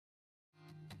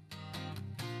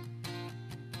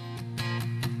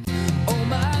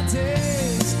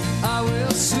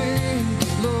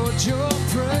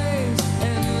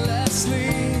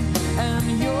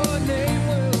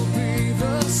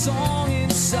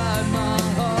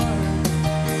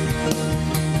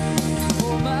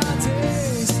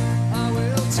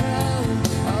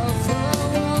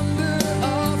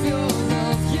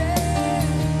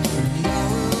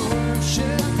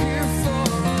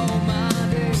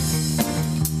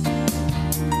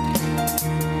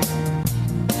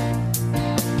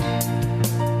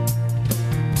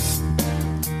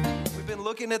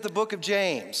looking at the book of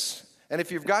James. And if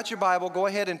you've got your Bible, go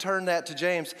ahead and turn that to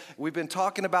James. We've been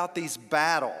talking about these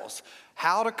battles,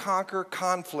 how to conquer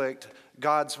conflict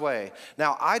God's way.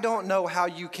 Now, I don't know how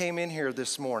you came in here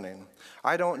this morning.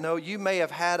 I don't know. You may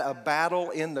have had a battle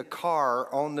in the car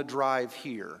on the drive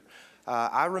here.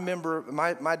 I remember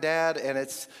my dad, and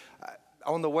it's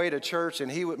on the way to church,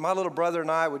 and my little brother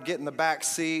and I would get in the back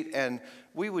seat, and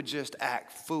we would just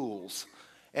act fools.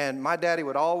 And my daddy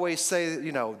would always say,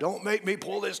 don't make me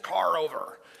pull this car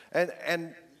over.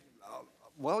 And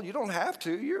well, you don't have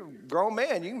to. You're a grown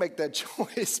man. You can make that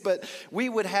choice. But we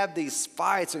would have these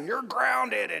fights, and you're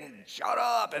grounded, and shut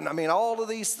up, and all of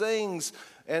these things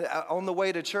and on the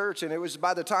way to church. And it was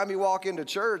by the time you walk into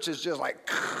church, it's just like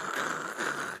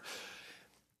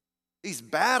these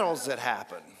battles that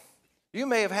happen. You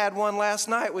may have had one last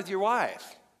night with your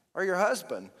wife or your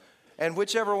husband. And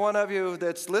whichever one of you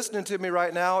that's listening to me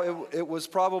right now, it was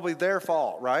probably their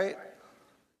fault, right?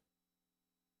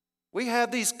 We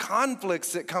have these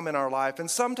conflicts that come in our life, and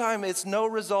sometimes it's no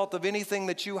result of anything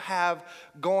that you have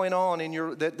going on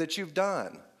in that you've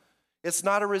done. It's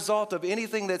not a result of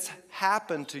anything that's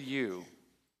happened to you.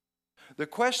 The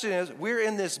question is, we're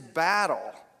in this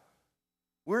battle.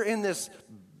 We're in this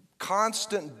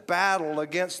constant battle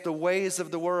against the ways of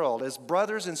the world. As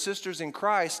brothers and sisters in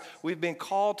Christ, we've been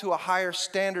called to a higher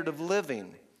standard of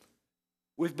living.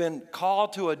 We've been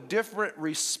called to a different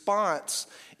response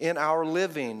in our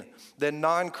living than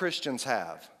non-Christians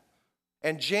have.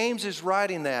 And James is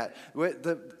writing that.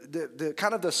 The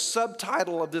kind of the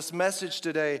subtitle of this message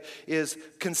today is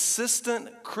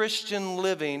Consistent Christian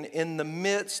Living in the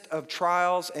Midst of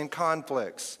Trials and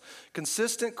Conflicts.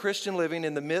 Consistent Christian living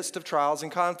in the midst of trials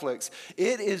and conflicts.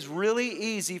 It is really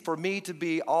easy for me to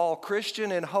be all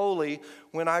Christian and holy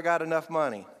when I got enough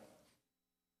money.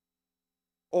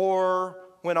 Or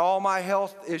when all my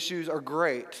health issues are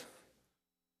great.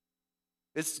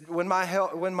 It's when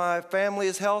my family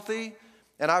is healthy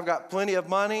and I've got plenty of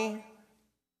money,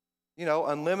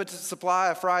 unlimited supply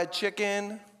of fried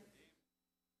chicken.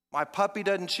 My puppy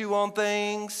doesn't chew on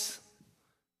things.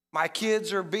 My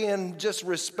kids are being just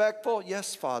respectful.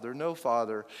 Yes, Father. No,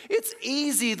 Father. It's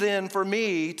easy then for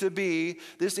me to be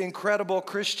this incredible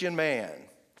Christian man.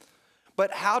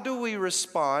 But how do we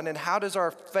respond, and how does our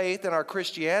faith and our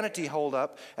Christianity hold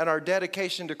up and our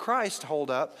dedication to Christ hold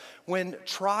up when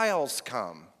trials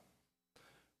come,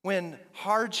 when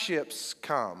hardships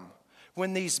come,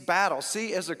 when these battles?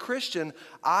 See, as a Christian,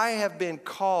 I have been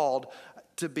called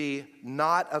to be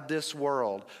not of this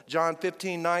world. John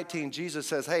 15:19, Jesus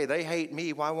says, hey, they hate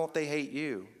me. Why won't they hate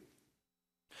you?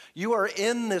 You are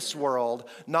in this world,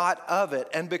 not of it.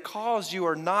 And because you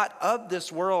are not of this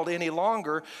world any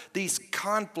longer, these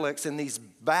conflicts and these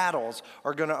battles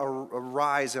are going to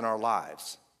arise in our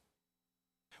lives.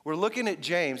 We're looking at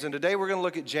James, and today we're going to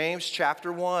look at James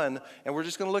chapter 1, and we're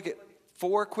just going to look at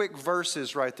 4 quick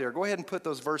verses right there. Go ahead and put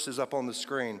those verses up on the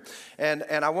screen. And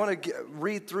I want to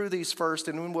read through these first,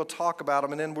 and then we'll talk about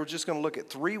them, and then we're just going to look at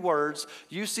 3 words.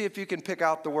 You see if you can pick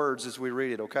out the words as we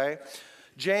read it, okay?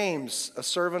 James, a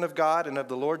servant of God and of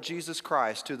the Lord Jesus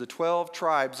Christ, to the 12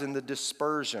 tribes in the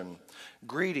dispersion,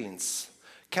 greetings.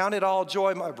 Count it all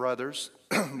joy, my brothers,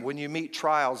 when you meet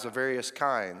trials of various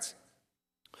kinds.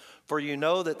 For you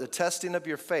know that the testing of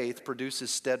your faith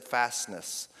produces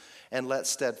steadfastness, and let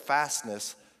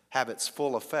steadfastness have its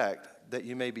full effect, that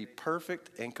you may be perfect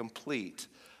and complete,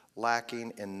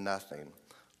 lacking in nothing.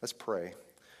 Let's pray.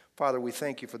 Father, we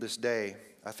thank you for this day.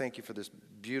 I thank you for this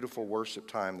beautiful worship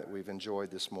time that we've enjoyed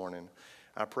this morning.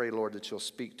 I pray, Lord, that you'll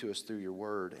speak to us through your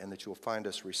word and that you'll find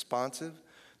us responsive,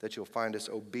 that you'll find us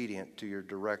obedient to your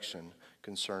direction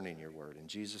concerning your word. In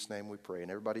Jesus' name we pray. And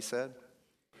everybody said?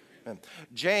 Amen.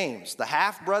 James, the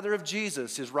half-brother of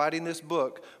Jesus, is writing this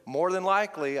book more than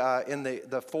likely in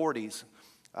the 40s,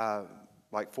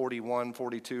 like 41,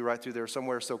 42, right through there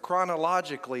somewhere. So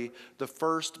chronologically, the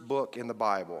first book in the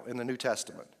Bible, in the New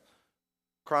Testament.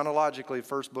 Chronologically,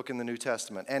 first book in the New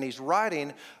Testament. And he's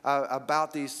writing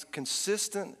about these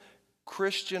consistent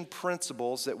Christian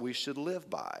principles that we should live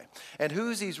by. And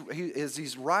as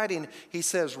he's writing, he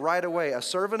says right away, a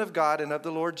servant of God and of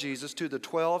the Lord Jesus to the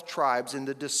 12 tribes in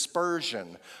the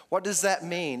dispersion. What does that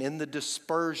mean, in the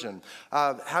dispersion?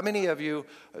 How many of you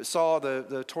saw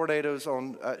the tornadoes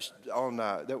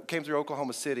that came through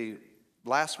Oklahoma City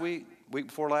last week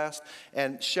before last?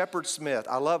 And Shepard Smith,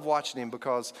 I love watching him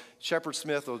because Shepard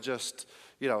Smith will just,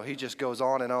 he just goes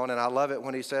on. And I love it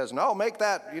when he says, no, make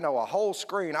that, a whole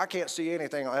screen. I can't see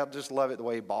anything. I just love it the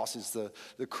way he bosses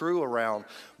the crew around.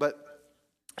 But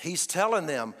He's telling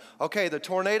them, okay, the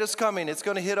tornado's coming. It's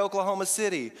going to hit Oklahoma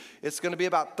City. It's going to be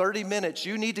about 30 minutes.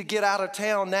 You need to get out of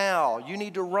town now. You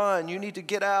need to run. You need to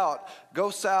get out. Go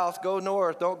south, go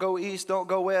north. Don't go east, don't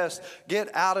go west.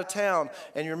 Get out of town.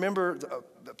 And you remember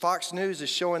Fox News is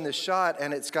showing this shot,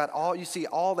 and it's got you see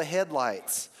all the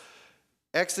headlights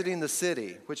exiting the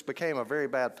city, which became a very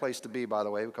bad place to be, by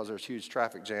the way, because there's huge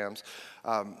traffic jams.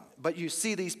 But you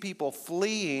see these people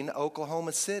fleeing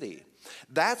Oklahoma City.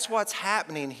 That's what's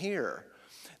happening here.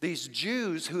 These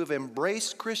Jews who have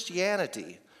embraced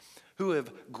Christianity, who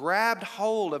have grabbed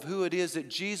hold of who it is that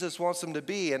Jesus wants them to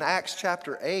be. In Acts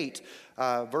chapter 8,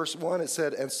 verse 1, it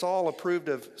said, "And Saul approved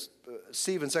of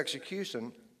Stephen's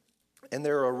execution, and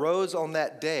there arose on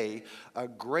that day a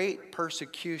great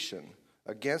persecution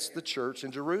against the church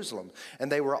in Jerusalem.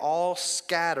 And they were all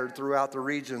scattered throughout the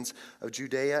regions of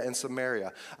Judea and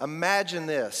Samaria." Imagine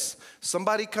this.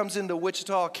 Somebody comes into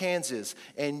Wichita, Kansas,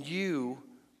 and you,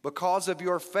 because of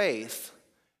your faith,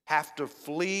 have to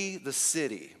flee the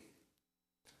city.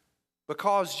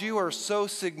 Because your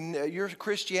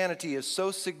Christianity is so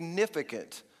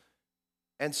significant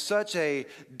and such a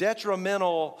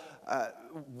detrimental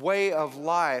way of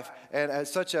life and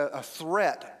such a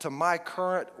threat to my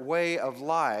current way of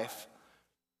life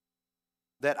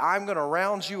that I'm going to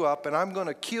round you up and I'm going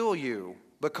to kill you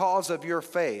because of your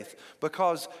faith.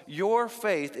 Because your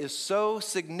faith is so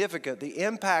significant. The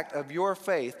impact of your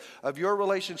faith, of your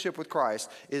relationship with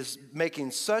Christ, is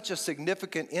making such a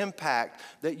significant impact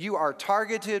that you are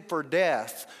targeted for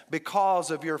death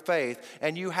because of your faith,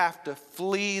 and you have to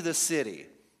flee the city.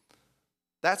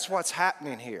 That's what's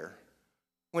happening here.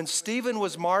 When Stephen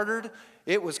was martyred,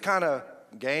 it was kind of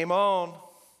game on.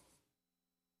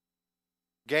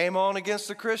 Game on against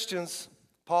the Christians.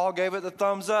 Paul gave it the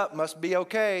thumbs up, must be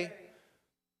okay.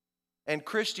 And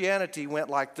Christianity went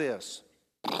like this.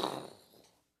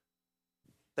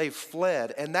 They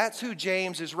fled, and that's who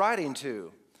James is writing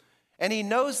to. And he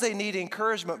knows they need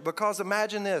encouragement because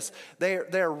imagine this,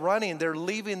 they're running, they're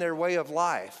leaving their way of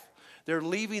life. They're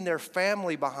leaving their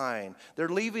family behind. They're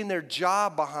leaving their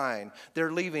job behind.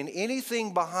 They're leaving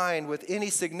anything behind with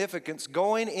any significance,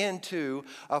 going into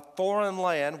a foreign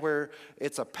land where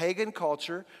it's a pagan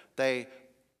culture. They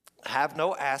have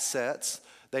no assets.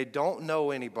 They don't know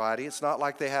anybody. It's not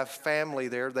like they have family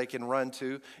there they can run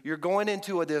to. You're going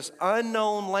into this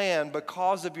unknown land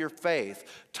because of your faith,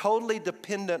 totally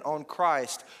dependent on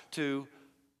Christ to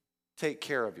take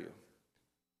care of you.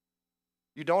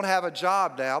 You don't have a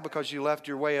job now because you left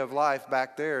your way of life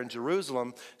back there in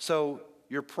Jerusalem, so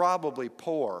you're probably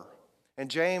poor. And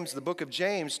James, the book of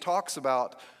James, talks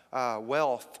about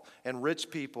wealth and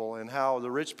rich people and how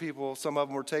the rich people, some of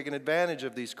them were taking advantage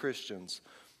of these Christians.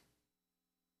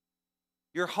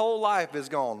 Your whole life is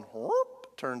gone,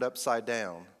 whoop, turned upside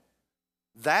down.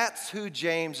 That's who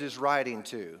James is writing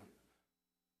to.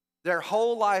 Their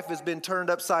whole life has been turned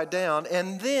upside down,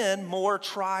 and then more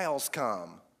trials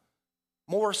come.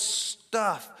 More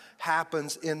stuff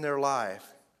happens in their life.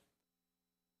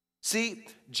 See,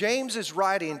 James is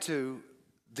writing to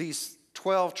these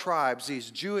 12 tribes, these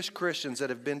Jewish Christians that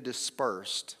have been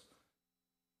dispersed.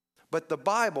 But the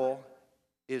Bible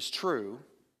is true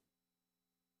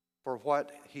for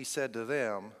what he said to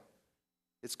them.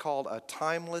 It's called a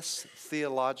timeless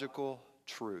theological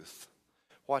truth.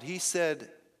 What he said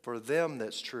for them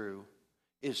that's true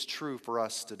is true for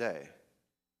us today.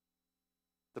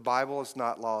 The Bible has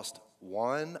not lost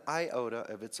one iota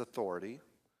of its authority.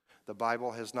 The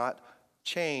Bible has not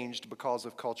changed because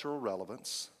of cultural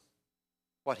relevance.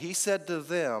 What he said to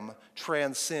them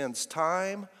transcends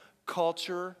time,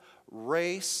 culture,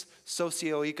 race,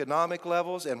 socioeconomic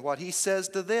levels, and what he says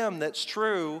to them that's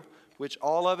true, which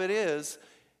all of it is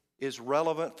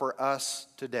relevant for us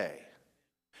today.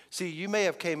 See, you may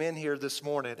have came in here this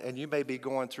morning and you may be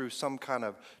going through some kind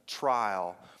of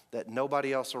trial that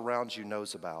nobody else around you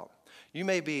knows about. You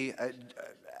may be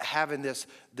having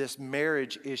this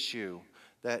marriage issue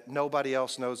that nobody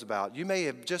else knows about. You may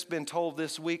have just been told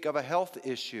this week of a health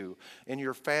issue in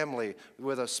your family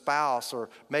with a spouse or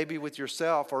maybe with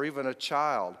yourself or even a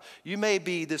child. You may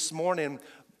be this morning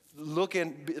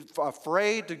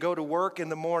afraid to go to work in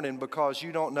the morning because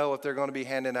you don't know if they're going to be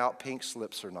handing out pink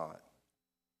slips or not.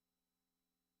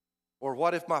 Or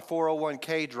what if my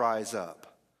 401k dries up?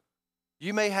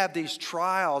 You may have these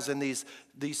trials and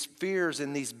these fears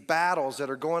and these battles that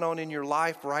are going on in your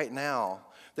life right now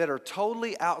that are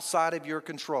totally outside of your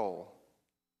control.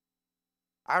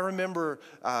 I remember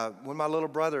when my little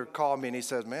brother called me and he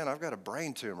says, "Man, I've got a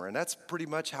brain tumor." And that's pretty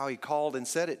much how he called and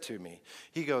said it to me.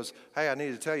 He goes, "Hey, I need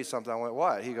to tell you something." I went,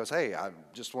 "What?" He goes, "Hey, I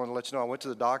just want to let you know I went to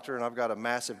the doctor and I've got a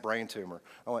massive brain tumor."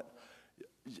 I went,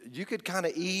 you could kind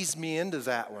of ease me into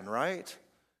that one, right?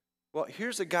 Well,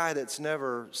 here's a guy that's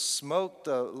never smoked.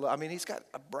 He's got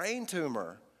a brain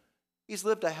tumor. He's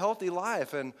lived a healthy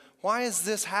life. And why has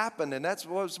this happened? And that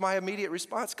was my immediate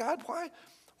response. God,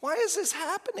 why is this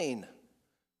happening?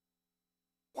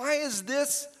 Why is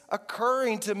this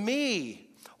occurring to me?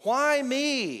 Why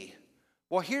me?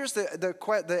 Well, here's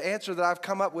the answer that I've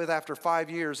come up with after 5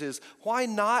 years is, why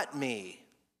not me?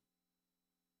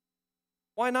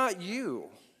 Why not you?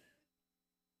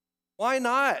 Why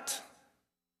not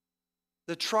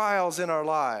the trials in our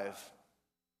life?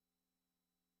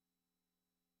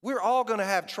 We're all going to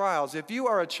have trials. If you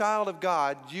are a child of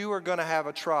God, you are going to have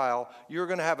a trial. You're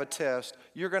going to have a test.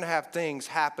 You're going to have things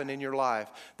happen in your life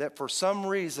that for some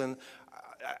reason,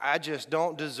 I just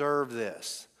don't deserve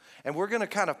this. And we're going to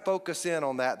kind of focus in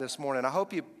on that this morning. I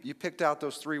hope you picked out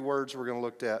those 3 words we're going to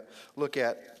look at. Look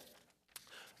at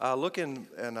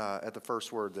the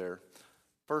first word there.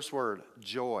 First word,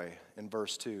 joy, in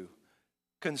verse 2.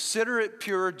 Consider it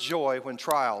pure joy when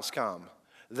trials come.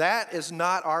 That is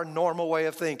not our normal way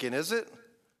of thinking, is it?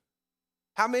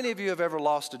 How many of you have ever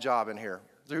lost a job in here?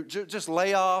 Just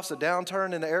layoffs, a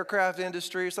downturn in the aircraft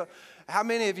industry or something. How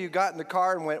many of you got in the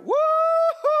car and went,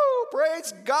 woo-hoo,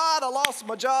 praise God, I lost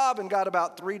my job and got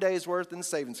about 3 days worth in the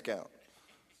savings account?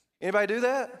 Anybody do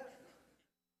that?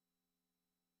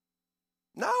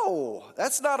 No,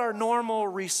 that's not our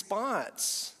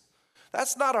response.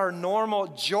 That's not our normal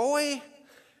joy.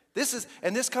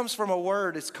 This comes from a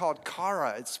word, it's called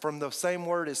chara. It's from the same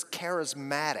word as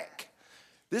charismatic.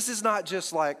 This is not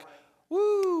just like,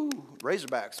 woo,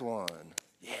 Razorbacks won.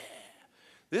 Yeah.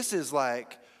 This is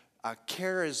like a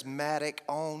charismatic,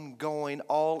 ongoing,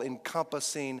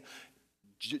 all-encompassing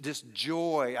this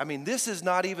joy. This is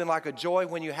not even like a joy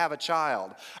when you have a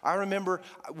child. I remember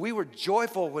we were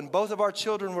joyful when both of our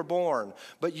children were born.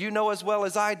 But you know as well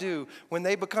as I do, when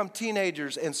they become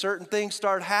teenagers and certain things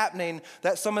start happening,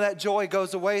 that some of that joy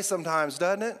goes away sometimes,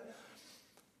 doesn't it?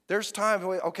 There's times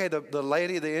when,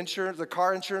 the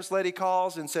car insurance lady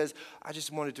calls and says, I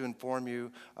just wanted to inform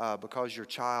you because your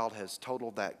child has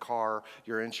totaled that car,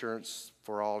 your insurance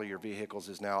for all of your vehicles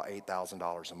is now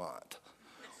 $8,000 a month.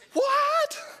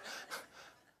 What?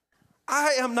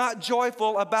 I am not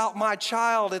joyful about my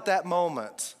child at that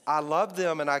moment. I love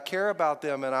them and I care about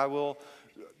them and I will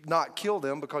not kill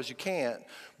them because you can't.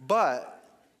 But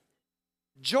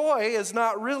joy is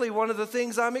not really one of the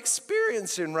things I'm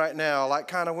experiencing right now. Like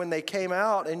kind of when they came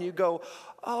out and you go,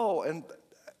 oh, and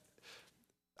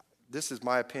this is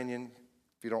my opinion.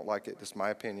 If you don't like it, this is my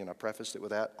opinion. I prefaced it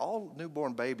with that. All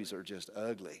newborn babies are just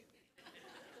ugly.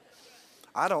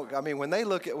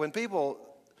 When people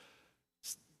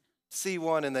see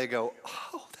one and they go,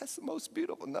 oh, that's the most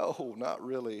beautiful. No, not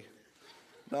really.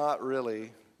 Not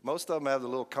really. Most of them have the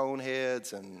little cone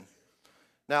heads. And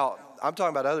now, I'm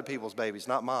talking about other people's babies,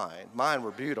 not mine. Mine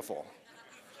were beautiful.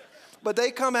 But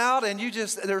they come out and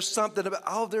there's something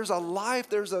about, there's a life,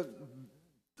 there's a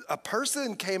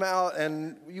person came out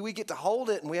and we get to hold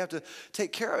it and we have to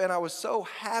take care of it. And I was so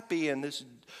happy and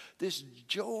this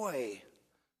joy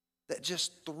that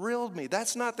just thrilled me.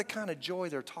 That's not the kind of joy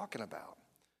they're talking about.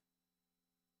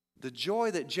 The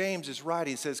joy that James is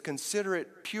writing says, consider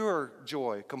it pure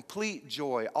joy, complete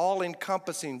joy,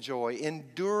 all-encompassing joy,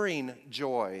 enduring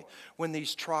joy when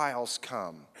these trials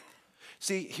come.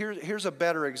 See, here's a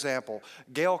better example.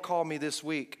 Gail called me this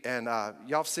week, and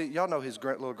y'all know his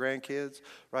little grandkids,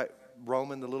 right?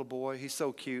 Roman, the little boy, he's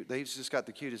so cute. He's just got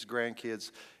the cutest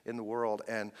grandkids in the world,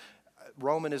 and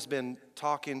Roman has been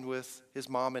talking with his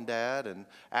mom and dad and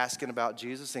asking about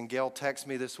Jesus. And Gail texted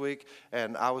me this week,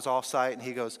 and I was off site, and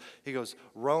he goes,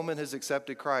 Roman has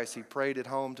accepted Christ. He prayed at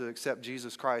home to accept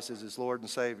Jesus Christ as his Lord and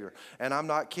Savior. And I'm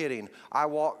not kidding.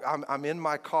 I'm in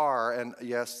my car, and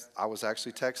yes, I was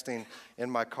actually texting in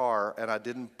my car, and I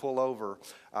didn't pull over.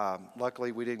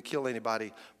 Luckily, we didn't kill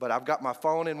anybody. But I've got my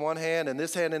phone in one hand and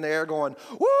this hand in the air going,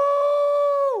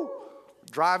 woo!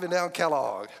 Driving down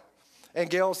Kellogg. And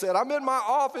Gail said, I'm in my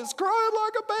office crying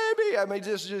like a baby.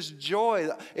 Just joy.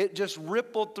 It just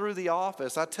rippled through the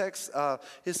office. I text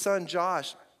his son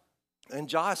Josh, and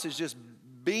Josh is just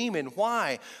beaming.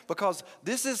 Why? Because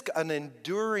this is an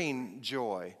enduring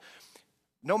joy.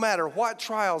 No matter what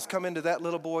trials come into that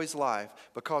little boy's life,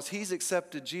 because he's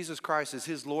accepted Jesus Christ as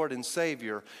his Lord and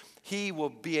Savior, he will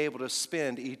be able to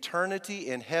spend eternity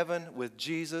in heaven with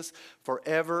Jesus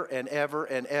forever and ever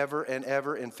and ever and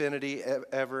ever, infinity,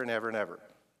 ever and ever and ever.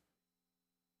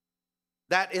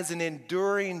 That is an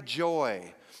enduring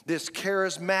joy, this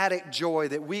charismatic joy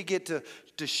that we get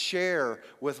to share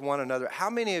with one another.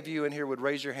 How many of you in here would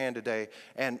raise your hand today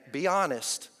and be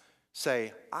honest?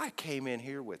 say, I came in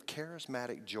here with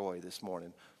charismatic joy this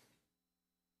morning.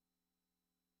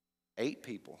 8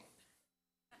 people.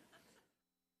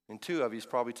 And 2 of you is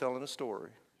probably telling a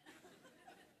story.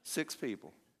 6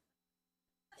 people.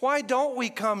 Why don't we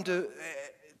come to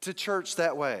church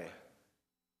that way?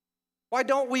 Why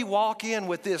don't we walk in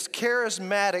with this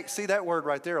charismatic, see that word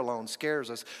right there alone scares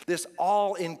us, this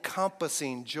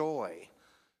all-encompassing joy?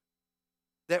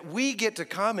 That we get to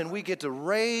come and we get to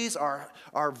raise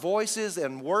our voices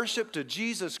and worship to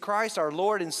Jesus Christ, our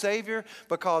Lord and Savior,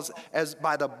 because as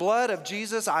by the blood of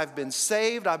Jesus, I've been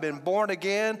saved, I've been born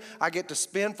again, I get to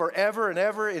spend forever and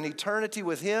ever in eternity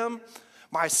with Him.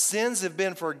 My sins have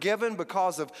been forgiven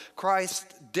because of Christ's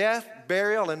death,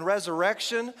 burial, and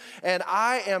resurrection, and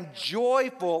I am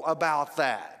joyful about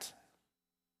that.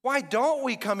 Why don't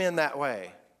we come in that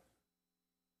way?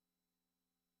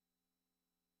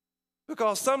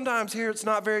 Because sometimes here it's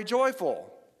not very joyful.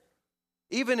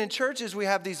 Even in churches we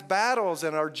have these battles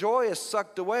and our joy is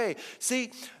sucked away.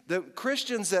 See, the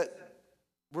Christians that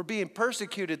were being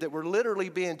persecuted, that were literally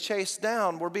being chased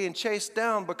down, were being chased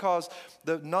down because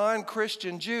the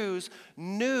non-Christian Jews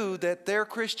knew that their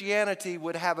Christianity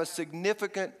would have a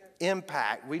significant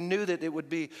impact. We knew that it would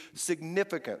be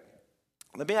significant.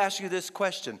 Let me ask you this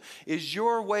question. Is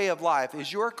your way of life,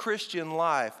 is your Christian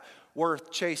life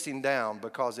worth chasing down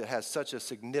because it has such a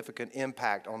significant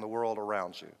impact on the world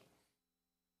around you?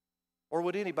 Or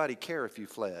would anybody care if you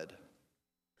fled?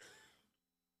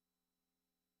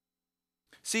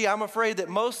 See, I'm afraid that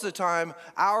most of the time,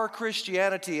 our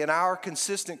Christianity and our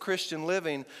consistent Christian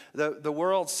living, the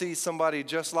world sees somebody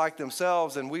just like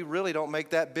themselves, and we really don't make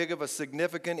that big of a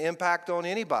significant impact on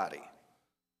anybody.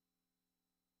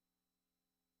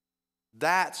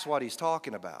 That's what he's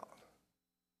talking about.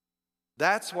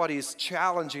 That's what he's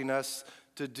challenging us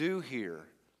to do here.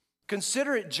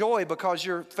 Consider it joy because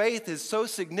your faith is so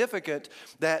significant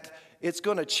that it's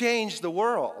going to change the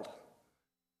world.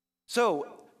 So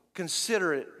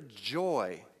consider it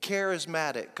joy,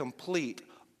 charismatic, complete,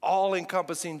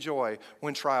 all-encompassing joy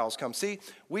when trials come. See,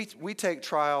 we take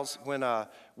trials when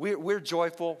we're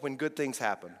joyful when good things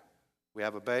happen. We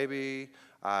have a baby.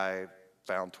 I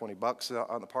found $20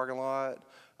 on the parking lot.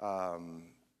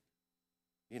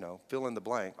 Fill in the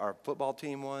blank. Our football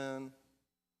team won.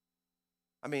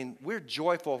 I mean, we're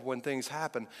joyful when things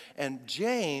happen. And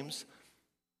James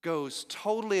goes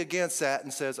totally against that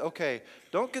and says, okay,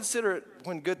 don't consider it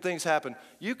when good things happen.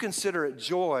 You consider it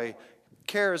joy,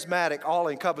 charismatic,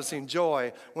 all-encompassing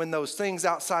joy when those things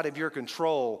outside of your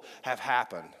control have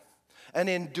happened. An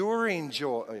enduring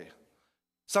joy,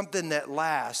 something that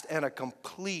lasts, and a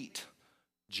complete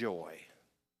joy.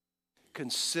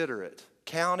 Consider it.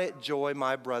 Count it joy,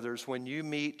 my brothers, when you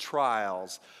meet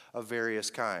trials of various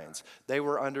kinds. They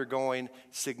were undergoing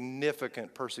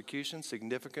significant persecution,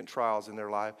 significant trials in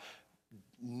their life,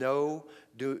 due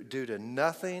to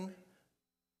nothing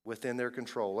within their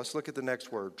control. Let's look at the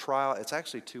next word, trial. It's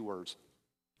actually 2 words,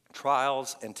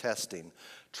 trials and testing.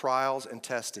 Trials and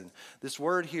testing. This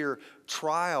word here,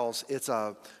 trials, it's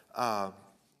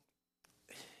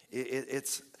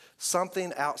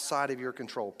something outside of your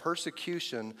control.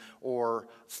 Persecution or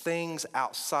things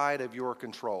outside of your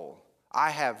control. I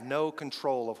have no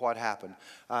control of what happened.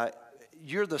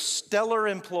 You're the stellar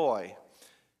employee,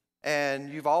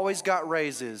 and you've always got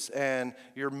raises, and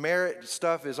your merit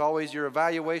stuff is always, your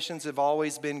evaluations have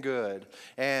always been good.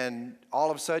 And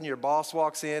all of a sudden, your boss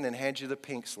walks in and hands you the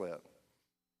pink slip.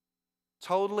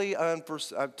 Totally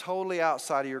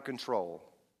outside of your control.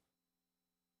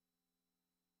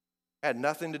 Had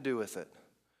nothing to do with it.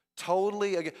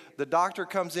 Totally, the doctor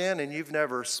comes in and you've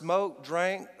never smoked,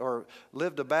 drank, or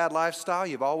lived a bad lifestyle.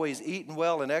 You've always eaten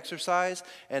well and exercised,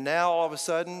 and now all of a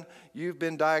sudden you've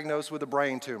been diagnosed with a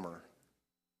brain tumor.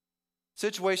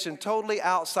 Situation totally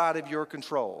outside of your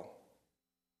control.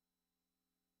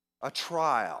 A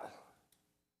trial.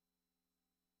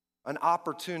 An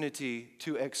opportunity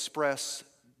to express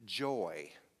joy.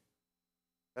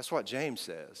 That's what James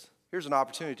says. Here's an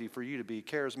opportunity for you to be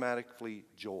charismatically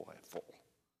joyful.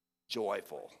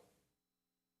 Joyful.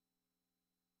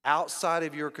 Outside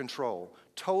of your control.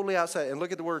 Totally outside. And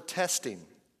look at the word testing.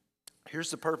 Here's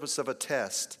the purpose of a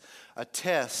test. A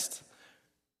test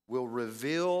will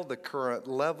reveal the current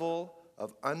level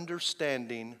of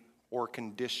understanding or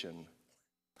condition.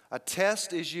 A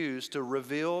test is used to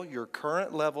reveal your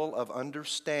current level of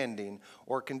understanding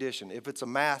or condition. If it's a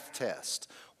math test,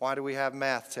 why do we have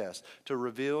math tests? To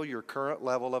reveal your current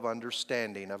level of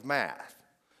understanding of math.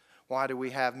 Why do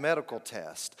we have medical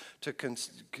tests?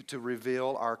 To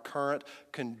reveal our current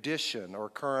condition or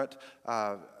current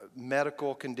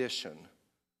medical condition.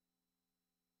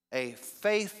 A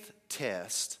faith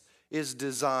test is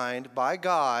designed by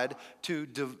God to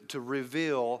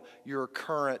reveal your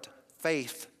current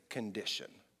faith condition.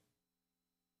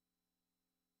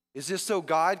 Is this so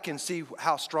God can see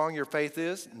how strong your faith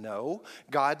is? No.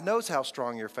 God knows how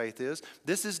strong your faith is.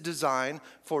 This is designed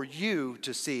for you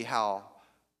to see how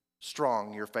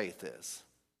strong your faith is.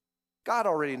 God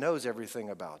already knows everything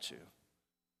about you.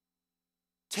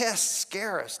 Tests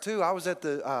scare us too. I was at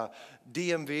the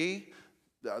DMV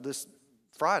this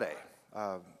Friday,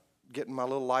 getting my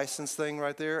little license thing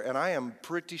right there, and I am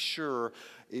pretty sure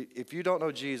if you don't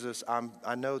know Jesus,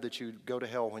 I know that you go to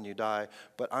hell when you die,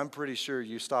 but I'm pretty sure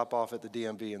you stop off at the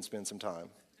DMV and spend some time.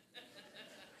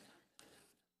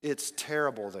 It's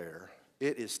terrible there.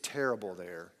 It is terrible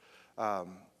there.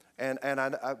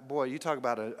 And boy, you talk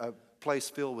about a place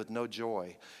filled with no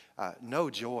joy. No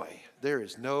joy. There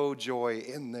is no joy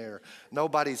in there.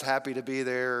 Nobody's happy to be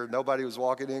there. Nobody was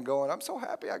walking in going, I'm so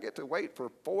happy I get to wait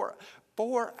for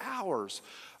four hours.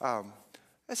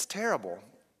 That's terrible.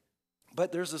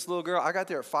 But there's this little girl. I got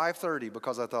there at 5:30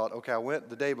 because I thought, okay, I went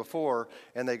the day before,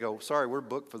 and they go, sorry, we're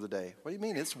booked for the day. What do you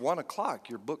mean? It's 1 o'clock.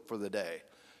 You're booked for the day.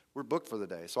 We're booked for the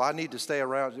day. So I need to stay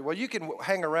around. Well, you can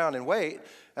hang around and wait.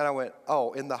 And I went,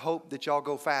 oh, in the hope that y'all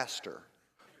go faster.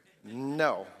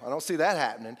 No, I don't see that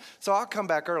happening. So I'll come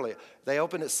back early. They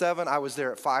opened at 7. I was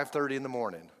there at 5:30 in the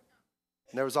morning.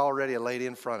 And there was already a lady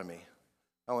in front of me.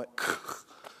 I went,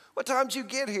 what time did you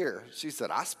get here? She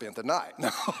said, I spent the night. No.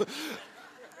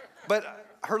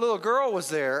 But her little girl was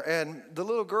there, and the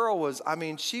little girl was,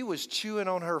 she was chewing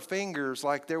on her fingers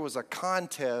like there was a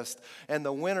contest, and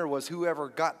the winner was whoever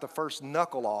got the first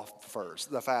knuckle off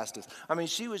first, the fastest.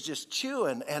 She was just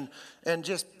chewing, and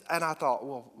I thought,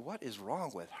 well, what is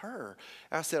wrong with her?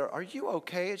 And I said, are you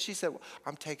okay? And she said, well,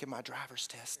 I'm taking my driver's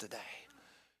test today.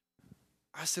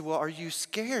 I said, well, are you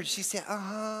scared? She said,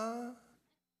 uh-huh.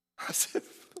 I said,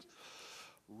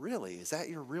 really? Is that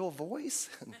your real voice?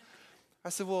 I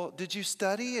said, well, did you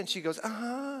study? And she goes,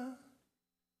 uh-huh.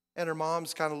 And her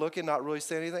mom's kind of looking, not really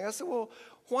saying anything. I said, well,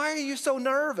 why are you so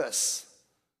nervous?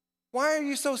 Why are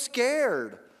you so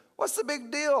scared? What's the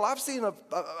big deal? I've seen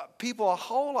people a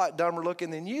whole lot dumber looking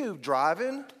than you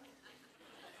driving.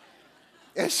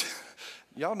 And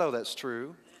y'all know that's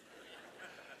true.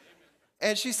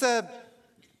 And she said,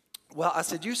 well, I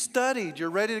said, you studied. You're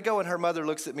ready to go. And her mother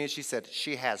looks at me and she said,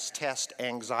 she has test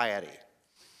anxiety.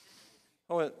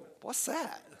 I went, what's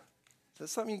that? Is that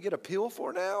something you get a pill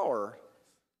for now, or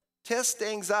test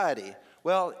anxiety?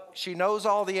 Well, she knows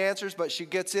all the answers, but she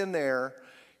gets in there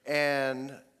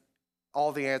and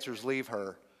all the answers leave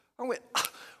her. I went,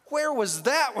 where was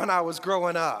that when I was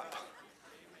growing up?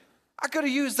 I could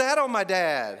have used that on my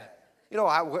dad.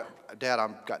 Dad,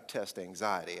 I've got test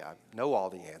anxiety. I know all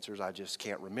the answers. I just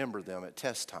can't remember them at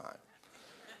test time.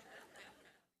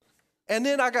 And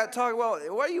then I got talking, well,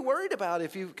 what are you worried about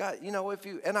if you've got,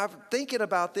 and I'm thinking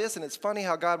about this, and it's funny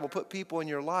how God will put people in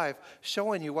your life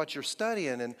showing you what you're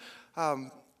studying. And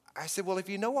I said, well, if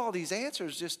you know all these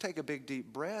answers, just take a big,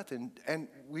 deep breath. And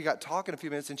we got talking a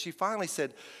few minutes, and she finally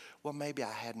said, well, maybe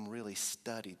I hadn't really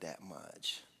studied that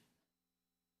much.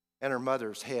 And her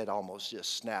mother's head almost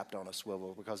just snapped on a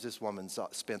swivel because this woman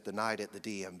spent the night at the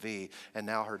DMV, and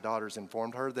now her daughter's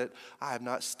informed her that I have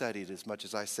not studied as much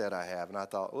as I said I have. And I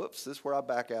thought, whoops, this is where I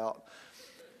back out.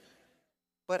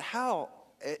 But how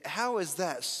is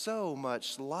that so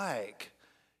much like,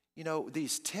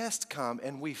 these tests come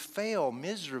and we fail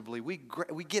miserably. We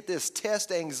get this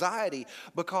test anxiety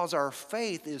because our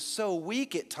faith is so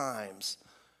weak at times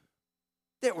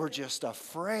that we're just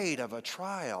afraid of a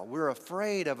trial. We're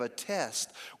afraid of a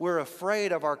test. We're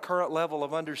afraid of our current level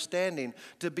of understanding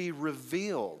to be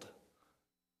revealed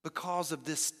because of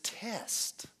this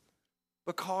test,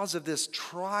 because of this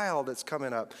trial that's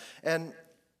coming up. And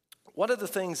one of the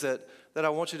things that I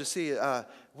want you to see,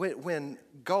 when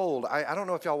gold, I don't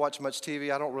know if y'all watch much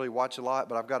TV. I don't really watch a lot,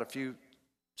 but I've got a few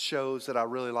shows that I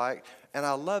really like. And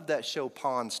I love that show,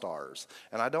 Pawn Stars.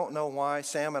 And I don't know why.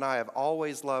 Sam and I have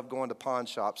always loved going to pawn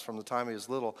shops from the time he was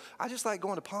little. I just like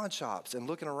going to pawn shops and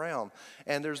looking around.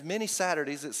 And there's many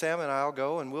Saturdays that Sam and I will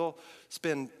go and we'll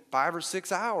spend 5 or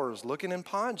 6 hours looking in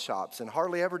pawn shops. And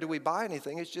hardly ever do we buy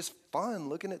anything. It's just fun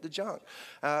looking at the junk.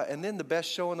 And then the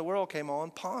best show in the world came on,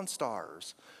 Pawn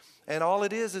Stars. And all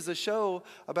it is a show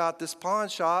about this pawn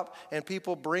shop, and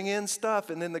people bring in stuff,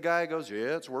 and then the guy goes,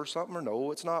 yeah, it's worth something, or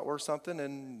no, it's not worth something,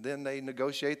 and then they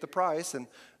negotiate the price, and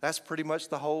that's pretty much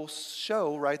the whole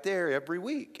show right there every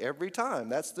week, every time.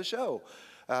 That's the show.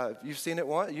 If you've seen it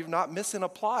once, you're not missing a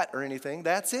plot or anything.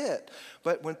 That's it.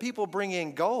 But when people bring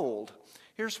in gold,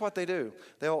 here's what they do.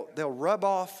 They'll rub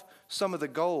off some of the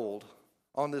gold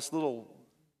on this little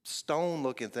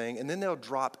stone-looking thing, and then they'll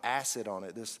drop acid on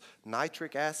it, this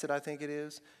nitric acid, I think it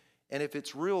is. And if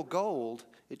it's real gold,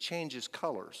 it changes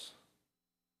colors.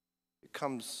 It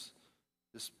comes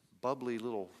this bubbly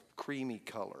little creamy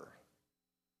color.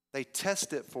 They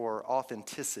test it for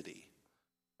authenticity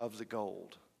of the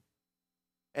gold.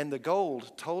 And the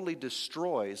gold totally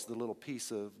destroys the little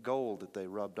piece of gold that they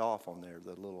rubbed off on there.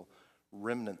 The little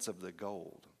remnants of the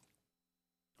gold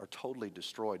are totally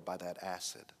destroyed by that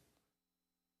acid.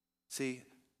 See,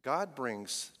 God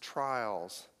brings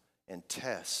trials and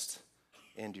tests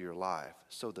into your life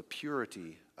so the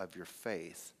purity of your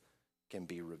faith can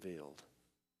be revealed.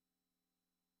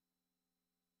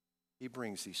 He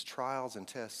brings these trials and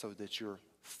tests so that your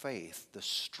faith, the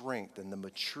strength and the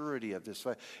maturity of this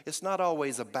faith, it's not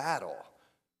always a battle.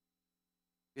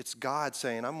 It's God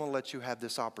saying, I'm going to let you have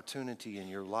this opportunity in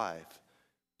your life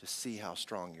to see how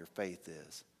strong your faith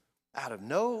is. Out of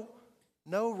no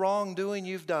wrongdoing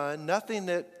you've done, nothing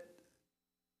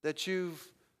that you've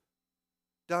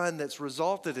done that's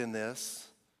resulted in this,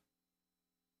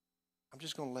 I'm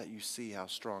just going to let you see how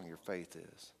strong your faith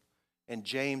is. And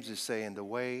James is saying the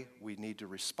way we need to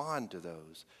respond to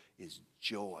those is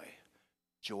joy,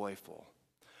 joyful.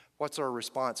 What's our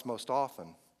response most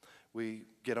often? We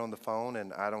get on the phone,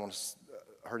 and I don't want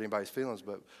to hurt anybody's feelings,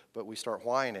 but we start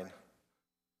whining.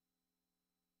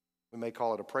 We may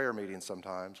call it a prayer meeting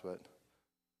sometimes, but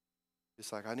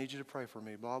it's like, I need you to pray for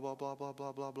me, blah, blah, blah, blah,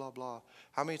 blah, blah, blah, blah.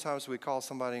 How many times do we call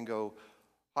somebody and go,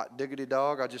 hot diggity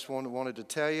dog, I just wanted to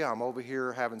tell you, I'm over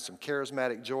here having some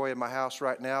charismatic joy in my house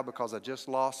right now because I just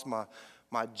lost my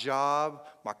job.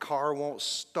 My car won't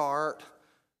start.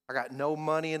 I got no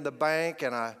money in the bank,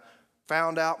 and I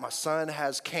found out my son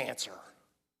has cancer.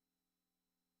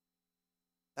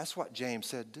 That's what James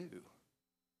said do.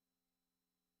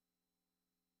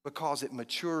 Because it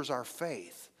matures our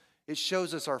faith. It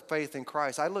shows us our faith in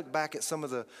Christ. I look back at some of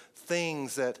the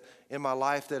things that in my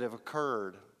life that have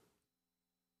occurred.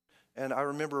 And I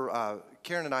remember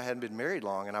Karen and I hadn't been married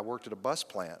long, and I worked at a bus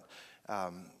plant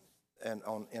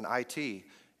in IT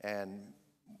and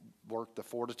worked the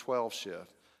 4 to 12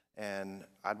 shift. And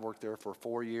I'd worked there for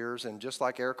 4 years. And just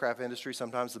like aircraft industry,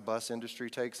 sometimes the bus industry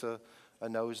takes a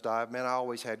nosedive. Man, I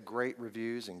always had great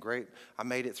reviews and I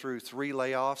made it through 3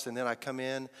 layoffs, and then I come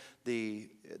in the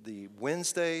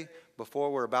Wednesday before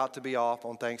we're about to be off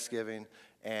on Thanksgiving,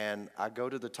 and I go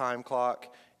to the time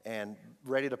clock and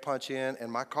ready to punch in,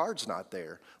 and my card's not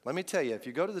there. Let me tell you, if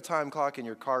you go to the time clock and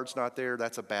your card's not there,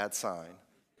 that's a bad sign.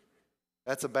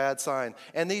 That's a bad sign.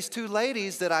 And these 2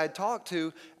 ladies that I talked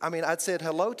to, I'd said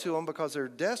hello to them because their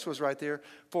desk was right there,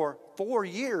 for 4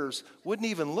 years, wouldn't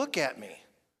even look at me.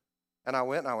 And I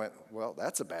went, well,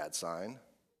 that's a bad sign,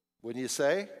 wouldn't you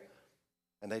say?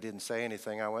 And they didn't say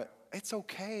anything. I went, it's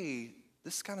okay.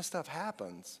 This kind of stuff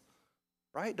happens,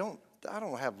 right? I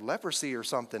don't have leprosy or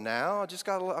something now.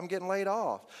 I'm getting laid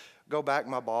off. Go back,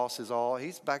 my boss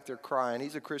he's back there crying.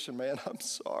 He's a Christian man. I'm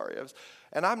sorry.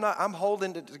 I'm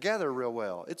holding it together real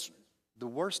well. It's the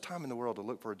worst time in the world to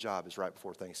look for a job is right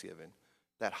before Thanksgiving,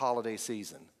 that holiday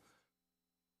season.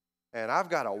 And I've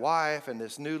got a wife and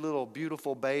this new little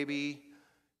beautiful baby,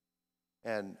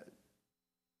 and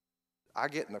I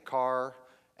get in the car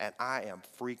and I am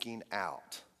freaking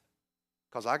out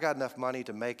because I got enough money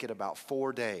to make it about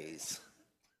 4 days.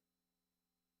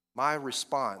 My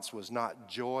response was not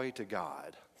joy to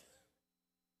God.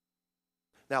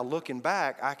 Now, looking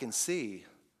back, I can see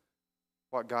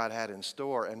what God had in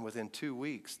store, and within 2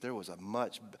 weeks, there was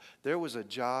a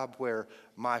job where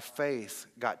my faith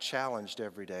got challenged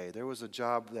every day. There was a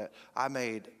job that I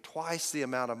made twice the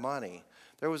amount of money.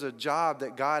 There was a job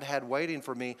that God had waiting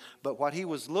for me, but what he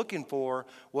was looking for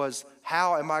was,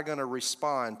 how am I going to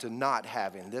respond to not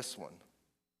having this one?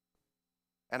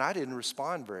 And I didn't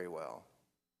respond very well.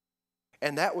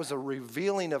 And that was a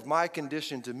revealing of my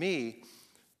condition to me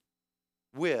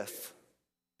with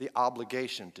the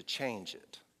obligation to change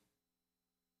it.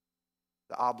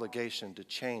 The obligation to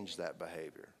change that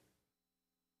behavior.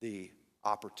 The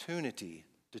opportunity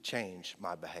to change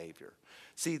my behavior.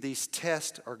 See, these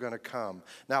tests are going to come.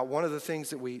 Now, one of the things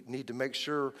that we need to make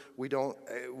sure we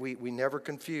never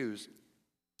confuse,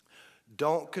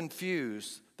 don't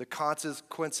confuse the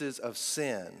consequences of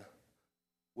sin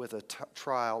with a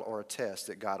trial or a test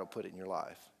that God will put in your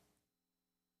life.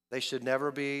 They should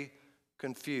never be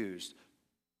confused.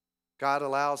 God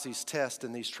allows these tests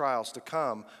and these trials to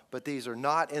come, but these are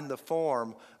not in the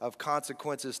form of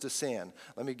consequences to sin.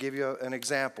 Let me give you an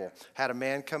example. Had a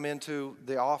man come into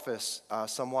the office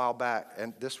some while back,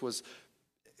 and this was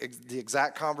the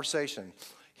exact conversation.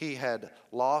 He had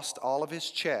lost all of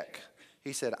his check.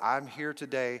 He said, I'm here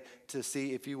today to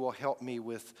see if you will help me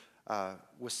with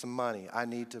with some money. I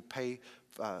need to pay,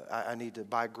 I need to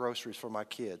buy groceries for my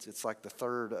kids. It's like the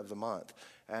 3rd of the month.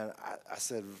 And I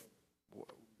said,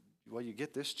 well, you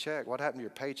get this check. What happened to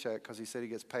your paycheck? Because he said he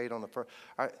gets paid on the first.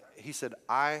 He said,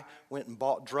 I went and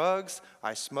bought drugs.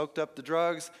 I smoked up the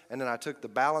drugs. And then I took the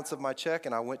balance of my check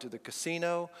and I went to the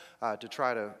casino to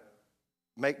try to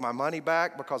make my money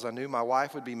back because I knew my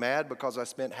wife would be mad because I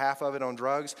spent half of it on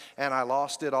drugs and I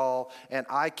lost it all. And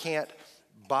I can't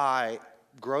buy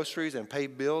groceries and pay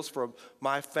bills for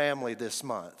my family this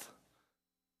month.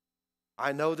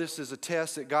 I know this is a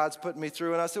test that God's putting me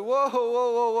through. And I said, whoa, whoa,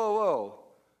 whoa, whoa, whoa.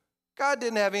 God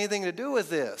didn't have anything to do with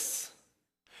this.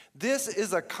 This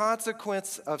is a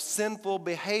consequence of sinful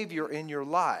behavior in your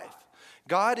life.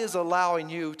 God is allowing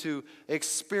you to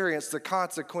experience the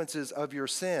consequences of your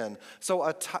sin. So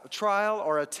a trial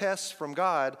or a test from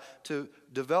God to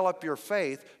develop your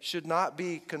faith should not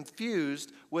be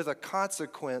confused with a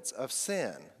consequence of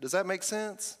sin. Does that make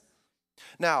sense?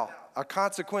 Now, a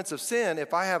consequence of sin,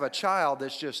 if I have a child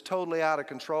that's just totally out of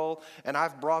control and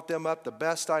I've brought them up the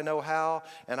best I know how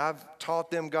and I've taught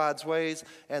them God's ways,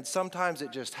 and sometimes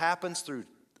it just happens through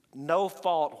no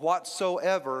fault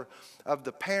whatsoever of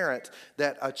the parent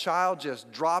that a child just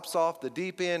drops off the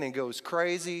deep end and goes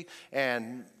crazy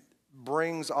and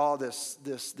brings all these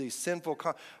sinful,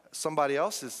 somebody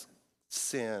else's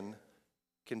sin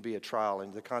can be a trial,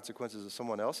 and the consequences of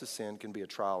someone else's sin can be a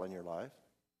trial in your life.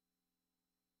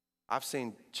 I've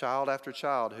seen child after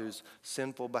child whose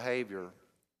sinful behavior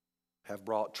have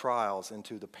brought trials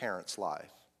into the parent's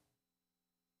life.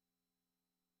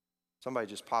 Somebody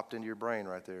just popped into your brain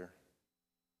right there.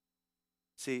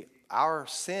 See, our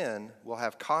sin will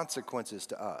have consequences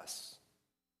to us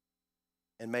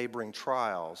and may bring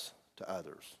trials to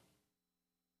others.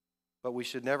 But we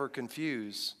should never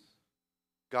confuse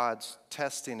God's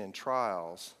testing and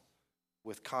trials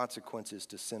with consequences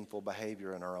to sinful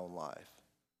behavior in our own life.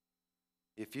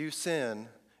 If you sin,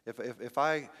 if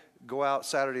I go out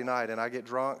Saturday night and I get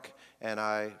drunk and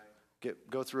I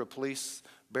go through a police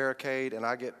barricade and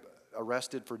I get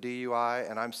arrested for DUI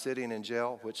and I'm sitting in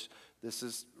jail, which this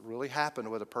has really happened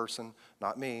with a person,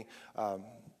 not me,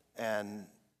 and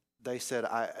they said,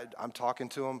 I'm talking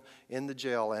to them in the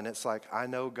jail, and it's like, I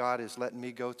know God is letting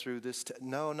me go through this.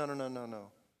 No.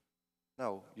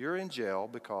 No, you're in jail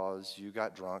because you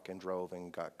got drunk and drove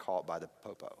and got caught by the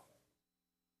popo.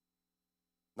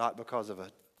 Not because of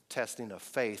a testing of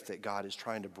faith that God is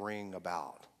trying to bring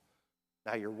about.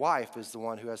 Now, your wife is the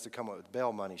one who has to come up with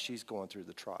bail money. She's going through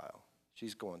the trial.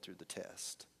 She's going through the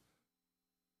test.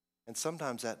 And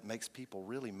sometimes that makes people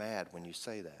really mad when you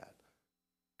say that.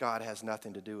 God has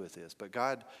nothing to do with this. But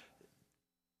God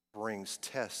brings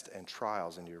tests and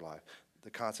trials into your life.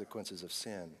 The consequences of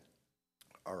sin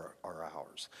are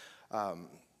ours.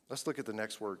 Let's look at the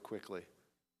next word quickly.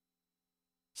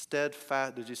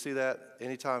 Steadfast. Did you see that?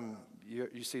 Anytime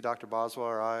you see Dr. Boswell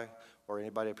or I or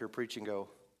anybody up here preaching, go,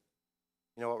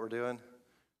 you know what we're doing?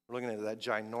 We're looking at that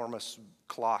ginormous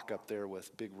clock up there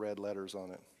with big red letters on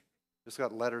it. It's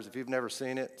got letters. If you've never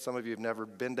seen it, some of you have never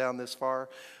been down this far,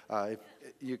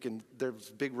 there's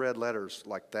big red letters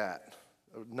like that,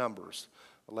 numbers,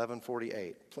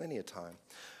 1148, plenty of time.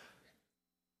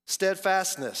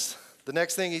 Steadfastness. The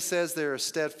next thing he says there is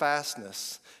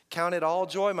steadfastness. Count it all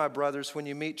joy, my brothers, when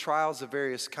you meet trials of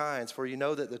various kinds, for you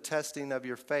know that the testing of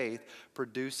your faith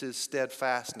produces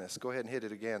steadfastness. Go ahead and hit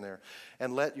it again there.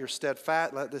 And let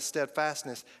this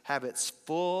steadfastness have its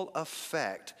full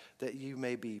effect, that you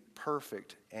may be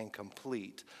perfect and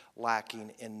complete,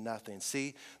 lacking in nothing.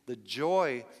 See, the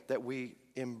joy that we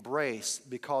embrace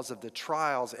because of the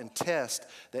trials and tests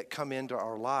that come into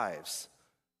our lives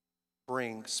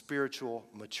bring spiritual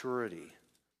maturity.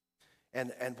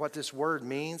 And what this word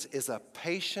means is a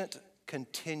patient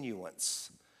continuance.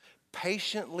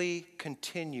 Patiently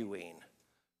continuing.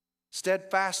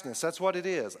 Steadfastness, that's what it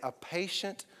is. A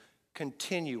patient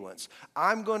continuance.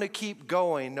 I'm going to keep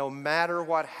going no matter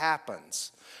what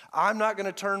happens. I'm not going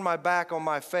to turn my back on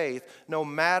my faith no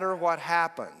matter what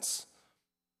happens.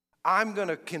 I'm going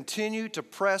to continue to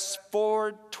press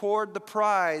forward toward the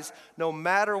prize no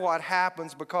matter what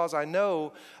happens, because I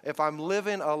know if I'm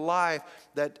living a life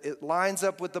that it lines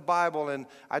up with the Bible and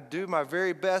I do my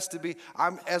very best to be,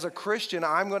 as a Christian,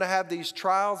 I'm going to have these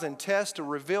trials and tests to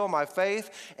reveal my faith,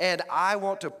 and I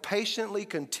want to patiently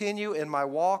continue in my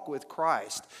walk with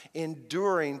Christ,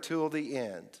 enduring till the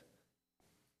end.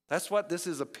 That's what this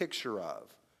is a picture of.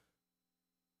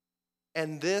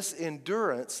 And this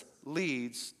endurance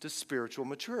leads to spiritual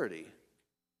maturity.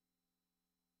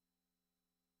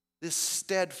 This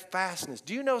steadfastness.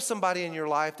 Do you know somebody in your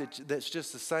life that's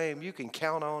just the same, you can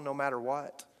count on no matter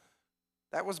what?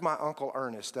 That was my Uncle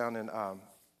Ernest down in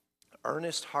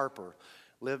Ernest Harper,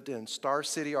 lived in Star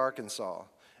City, Arkansas.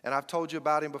 And I've told you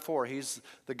about him before. He's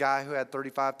the guy who had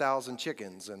 35,000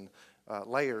 chickens and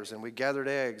layers, and we gathered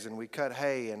eggs, and we cut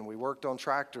hay, and we worked on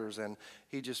tractors, and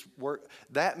he just worked.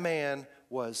 That man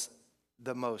was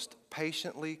the most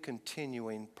patiently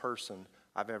continuing person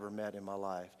I've ever met in my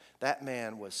life. That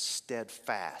man was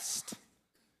steadfast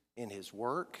in his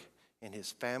work, in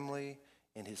his family,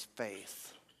 in his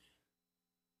faith.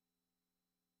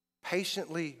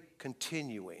 Patiently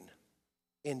continuing,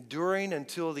 enduring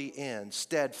until the end,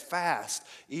 steadfast,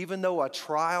 even though a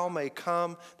trial may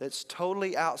come that's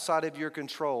totally outside of your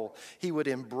control, he would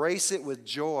embrace it with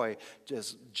joy,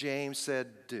 just James said,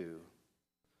 do.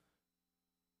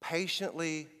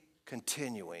 Patiently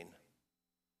continuing.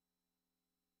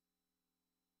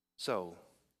 So,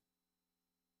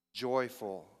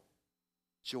 joyfully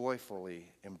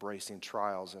embracing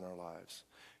trials in our lives.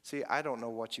 See, I don't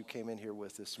know what you came in here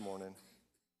with this morning.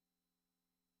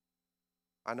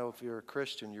 I know if you're a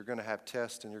Christian, you're going to have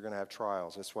tests and you're going to have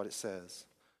trials. That's what it says.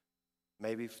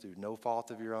 Maybe through no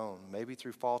fault of your own. Maybe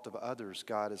through fault of others,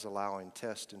 God is allowing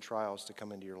tests and trials to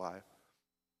come into your life.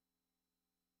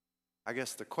 I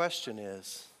guess the question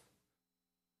is,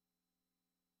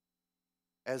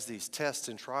 as these tests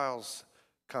and trials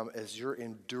come, as you're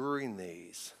enduring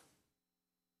these,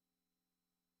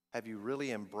 have you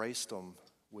really embraced them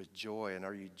with joy, and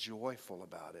are you joyful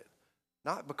about it?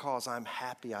 Not because I'm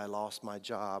happy I lost my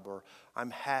job, or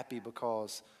I'm happy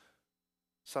because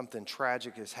something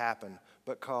tragic has happened,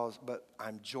 but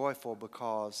I'm joyful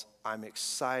because I'm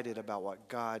excited about what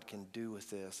God can do with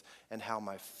this and how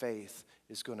my faith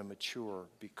is going to mature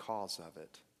because of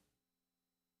it.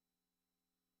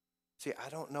 See, I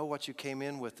don't know what you came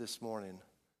in with this morning.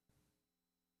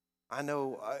 I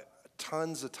know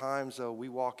tons of times, though, we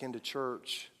walk into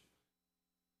church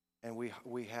and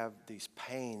we have these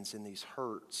pains and these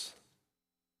hurts.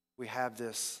 We have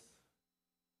this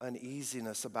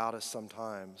uneasiness about us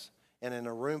sometimes. And in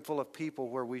a room full of people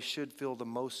where we should feel the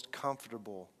most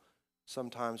comfortable,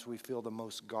 sometimes we feel the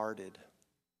most guarded.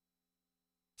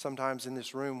 Sometimes in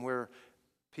this room where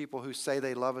people who say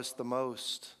they love us the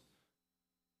most,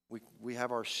 we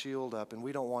have our shield up and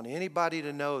we don't want anybody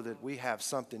to know that we have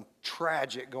something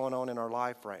tragic going on in our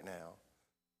life right now.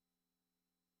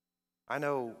 I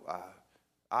know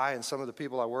I and some of the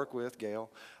people I work with,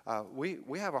 Gail, we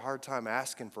have a hard time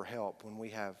asking for help when we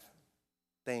have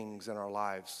things in our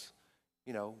lives.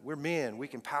 You know, we're men. We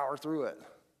can power through it.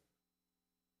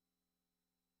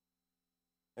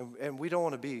 And we don't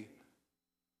want to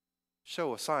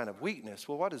show a sign of weakness.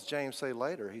 Well, what does James say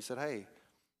later? He said, hey,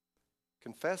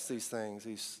 confess these things,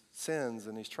 these sins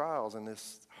and these trials and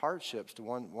these hardships to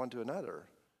one to another.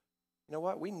 You know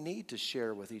what? We need to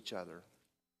share with each other.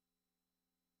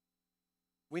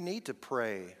 We need to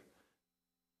pray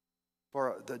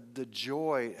for the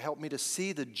joy. Help me to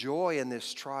see the joy in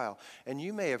this trial. And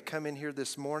you may have come in here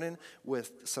this morning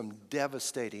with some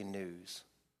devastating news.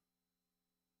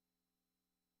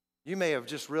 You may have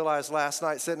just realized last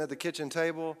night sitting at the kitchen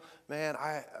table, man,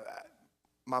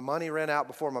 my money ran out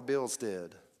before my bills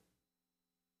did.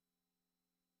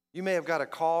 You may have got a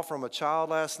call from a child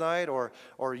last night, or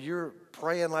you're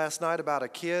praying last night about a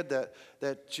kid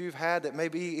that you've had that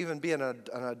maybe even be an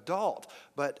adult,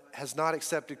 but has not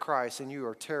accepted Christ, and you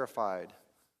are terrified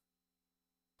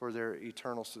for their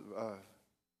eternal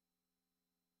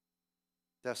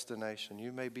destination.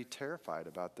 You may be terrified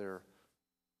about their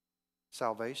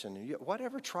salvation.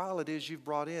 Whatever trial it is you've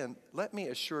brought in, let me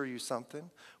assure you something.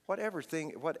 Whatever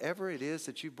it is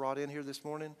that you brought in here this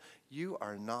morning, you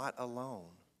are not alone.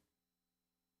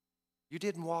 You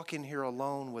didn't walk in here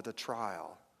alone with a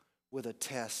trial, with a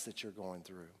test that you're going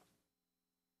through.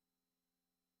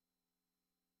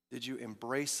 Did you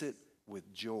embrace it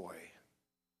with joy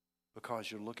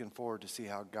because you're looking forward to see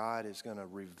how God is going to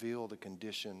reveal the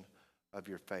condition of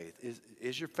your faith?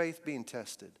 Is your faith being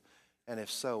tested? And if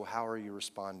so, how are you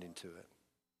responding to it?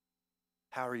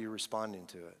 How are you responding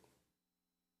to it?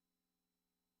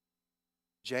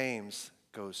 James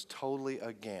goes totally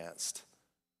against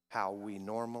how we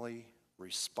normally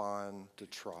respond to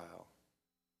trial.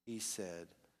 He said,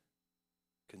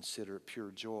 consider it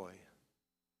pure joy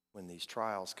when these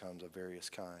trials come of various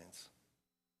kinds,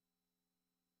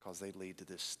 because they lead to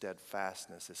this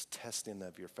steadfastness. This testing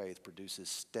of your faith produces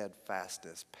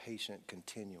steadfastness, patient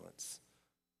continuance.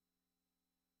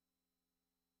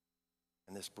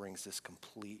 And this brings this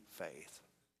complete faith.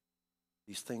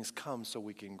 These things come so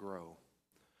we can grow.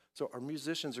 So our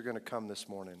musicians are going to come this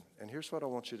morning, and here's what I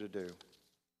want you to do.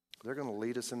 They're going to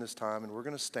lead us in this time, and we're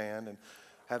going to stand and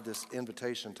have this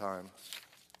invitation time.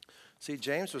 See,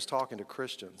 James was talking to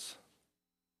Christians.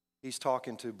 He's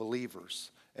talking to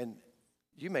believers. And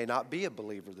you may not be a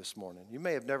believer this morning. You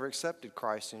may have never accepted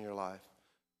Christ in your life.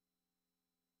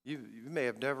 You may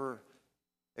have never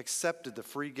accepted the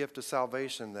free gift of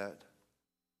salvation that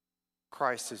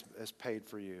Christ has paid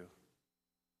for you.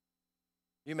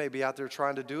 You may be out there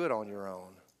trying to do it on your own.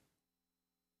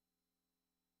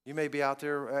 You may be out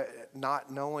there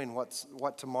not knowing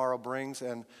what tomorrow brings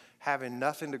and having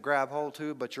nothing to grab hold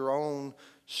to but your own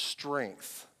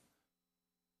strength.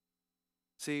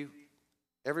 See,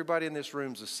 everybody in this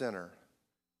room is a sinner,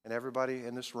 and everybody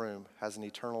in this room has an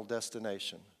eternal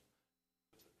destination.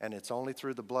 And it's only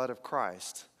through the blood of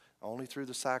Christ, only through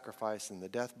the sacrifice and the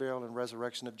death, burial, and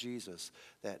resurrection of Jesus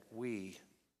that we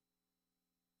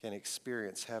can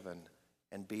experience heaven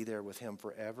and be there with him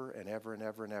forever and ever and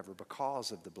ever and ever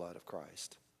because of the blood of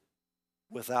Christ.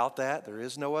 Without that, there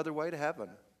is no other way to heaven.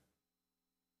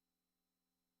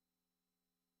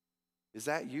 Is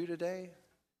that you today?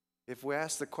 If we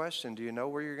ask the question, do you know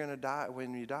where you're going to die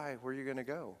when you die, where you're going to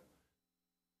go?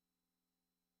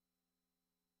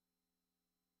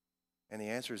 And the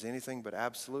answer is anything but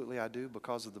absolutely I do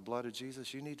because of the blood of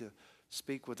Jesus. You need to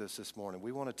speak with us this morning.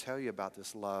 We want to tell you about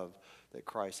this love that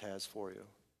Christ has for you.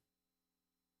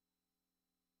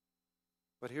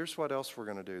 But here's what else we're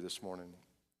going to do this morning.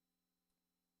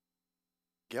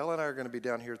 Gail and I are going to be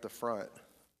down here at the front.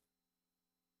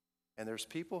 And there's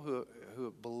people who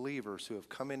are believers who have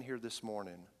come in here this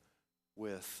morning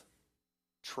with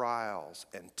trials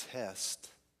and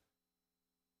tests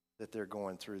that they're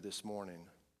going through this morning.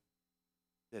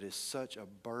 That is such a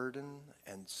burden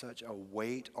and such a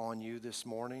weight on you this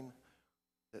morning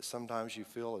that sometimes you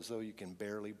feel as though you can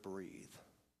barely breathe.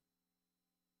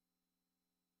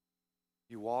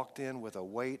 You walked in with a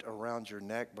weight around your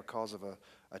neck because of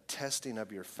a testing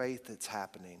of your faith that's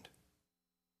happening.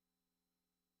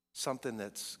 Something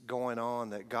that's going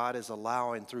on that God is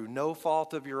allowing through no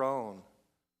fault of your own.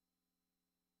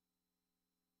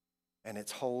 And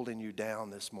it's holding you down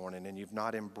this morning, and you've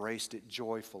not embraced it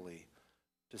joyfully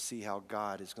to see how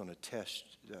God is going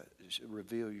to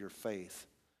reveal your faith.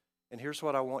 And here's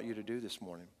what I want you to do this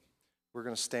morning. We're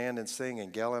going to stand and sing,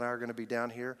 and Gail and I are going to be down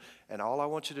here. And all I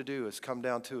want you to do is come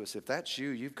down to us. If that's you,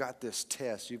 you've got this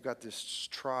test, you've got this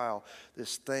trial,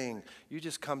 this thing. You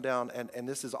just come down, and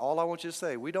this is all I want you to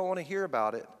say. We don't want to hear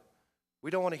about it.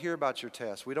 We don't want to hear about your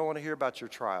test. We don't want to hear about your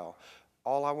trial.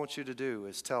 All I want you to do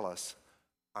is tell us,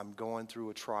 I'm going through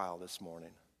a trial this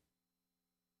morning.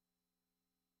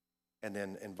 And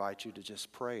then invite you to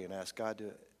just pray and ask God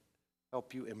to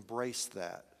help you embrace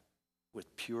that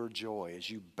with pure joy as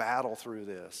you battle through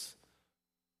this.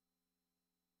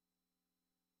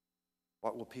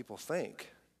 What will people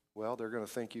think? Well, they're going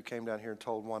to think you came down here and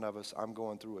told one of us, I'm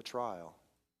going through a trial.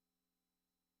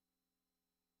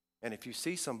 And if you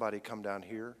see somebody come down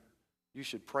here, you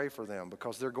should pray for them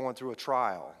because they're going through a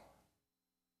trial.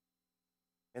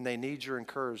 And they need your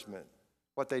encouragement.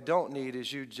 What they don't need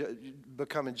is you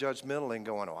becoming judgmental and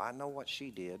going, oh, I know what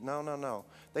she did. No.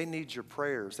 They need your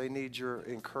prayers. They need your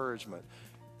encouragement.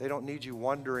 They don't need you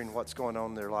wondering what's going on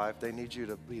in their life. They need you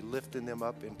to be lifting them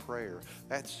up in prayer.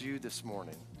 That's you this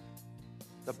morning.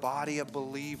 The body of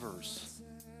believers.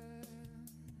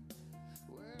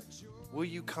 Will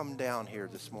you come down here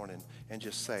this morning and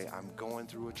just say, I'm going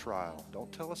through a trial.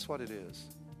 Don't tell us what it is.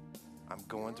 I'm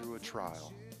going through a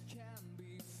trial.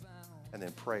 And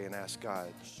then pray and ask God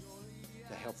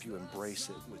to help you embrace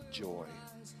it with joy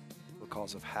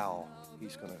because of how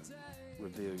he's going to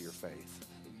reveal your faith.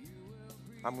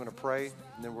 I'm going to pray,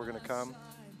 and then we're going to come,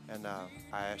 and I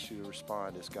ask you to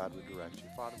respond as God would direct you.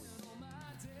 Father,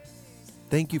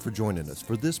 thank you for joining us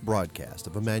for this broadcast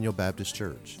of Immanuel Baptist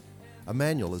Church.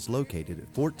 Immanuel is located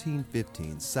at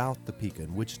 1415 South Topeka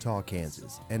in Wichita,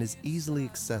 Kansas, and is easily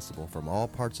accessible from all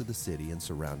parts of the city and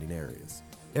surrounding areas.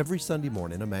 Every Sunday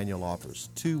morning, Immanuel offers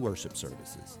 2 worship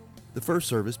services. The first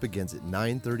service begins at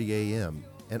 9:30 a.m.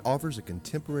 and offers a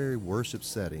contemporary worship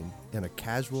setting in a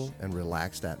casual and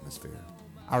relaxed atmosphere.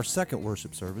 Our second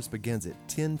worship service begins at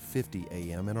 10:50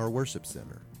 a.m. in our worship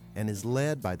center and is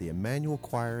led by the Immanuel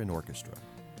Choir and Orchestra.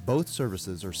 Both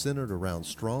services are centered around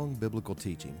strong biblical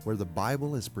teaching where the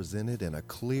Bible is presented in a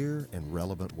clear and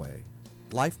relevant way.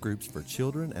 Life groups for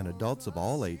children and adults of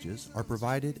all ages are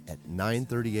provided at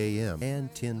 9:30 a.m. and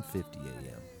 10:50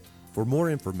 a.m. For more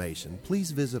information,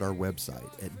 please visit our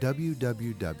website at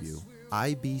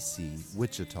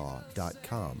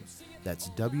www.ibcwichita.com. That's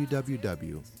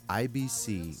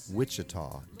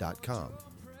www.ibcwichita.com.